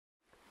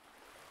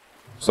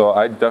So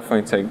I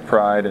definitely take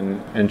pride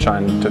in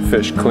trying to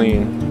fish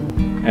clean.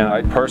 And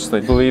I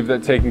personally believe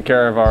that taking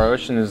care of our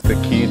ocean is the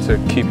key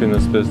to keeping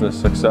this business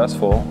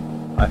successful.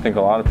 I think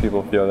a lot of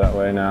people feel that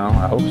way now.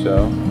 I hope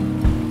so.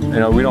 You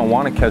know, we don't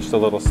want to catch the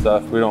little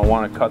stuff. We don't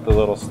want to cut the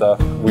little stuff.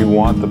 We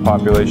want the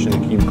population to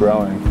keep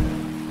growing.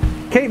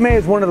 Cape May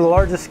is one of the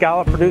largest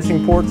scallop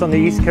producing ports on the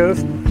East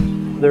Coast.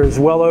 There's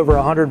well over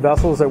 100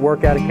 vessels that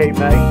work out of Cape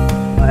May.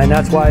 And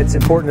that's why it's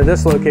important to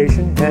this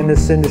location and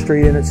this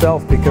industry in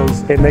itself,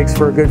 because it makes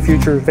for a good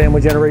future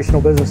family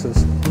generational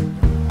businesses.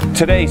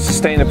 Today,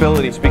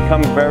 sustainability has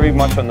become very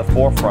much on the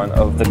forefront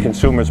of the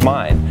consumer's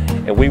mind,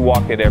 and we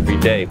walk it every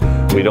day.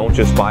 We don't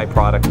just buy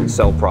product and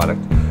sell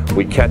product.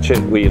 We catch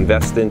it, we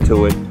invest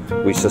into it,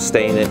 we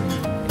sustain it,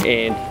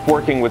 and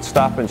working with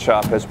Stop and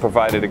Shop has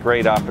provided a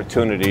great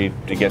opportunity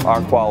to get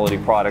our quality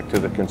product to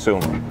the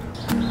consumer.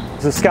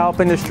 The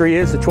scallop industry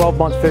is a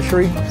 12-month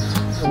fishery.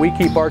 We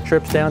keep our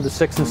trips down to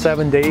 6 and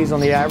 7 days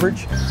on the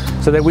average,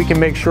 so that we can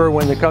make sure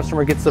when the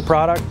customer gets the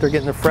product, they're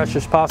getting the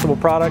freshest possible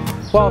product,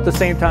 while at the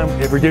same time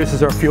it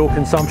reduces our fuel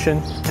consumption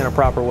in a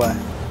proper way.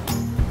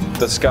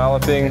 The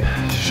scalloping,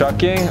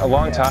 shucking, a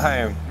long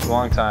time.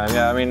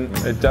 Yeah, I mean,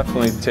 it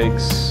definitely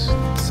takes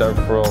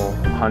several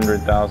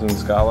 100,000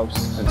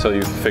 scallops until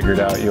you've figured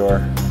out your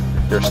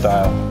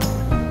style.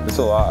 It's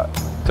a lot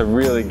to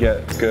really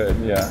get good,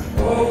 yeah.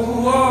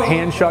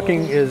 Hand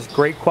shucking is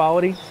great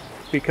quality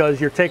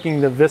because you're taking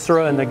the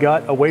viscera and the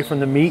gut away from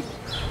the meat.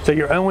 So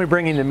you're only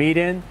bringing the meat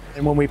in,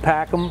 and when we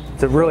pack them,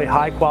 it's a really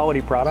high quality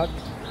product.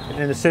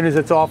 And as soon as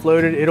it's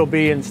offloaded, it'll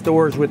be in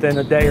stores within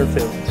a day or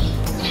two.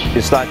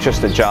 It's not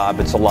just a job,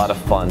 it's a lot of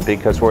fun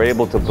because we're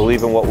able to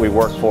believe in what we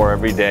work for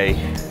every day.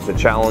 It's a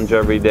challenge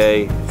every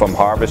day, from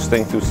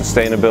harvesting through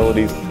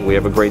sustainability. We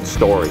have a great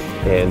story,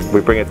 and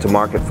we bring it to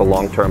market for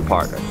long-term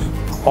partners.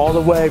 All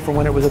the way from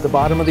when it was at the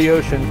bottom of the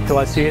ocean till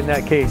I see it in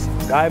that case.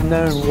 I've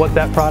known what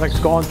that product's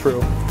gone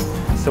through.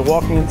 So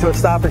walking into a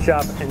Stop and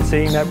Shop and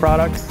seeing that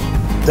product,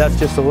 that's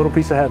just a little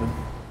piece of heaven.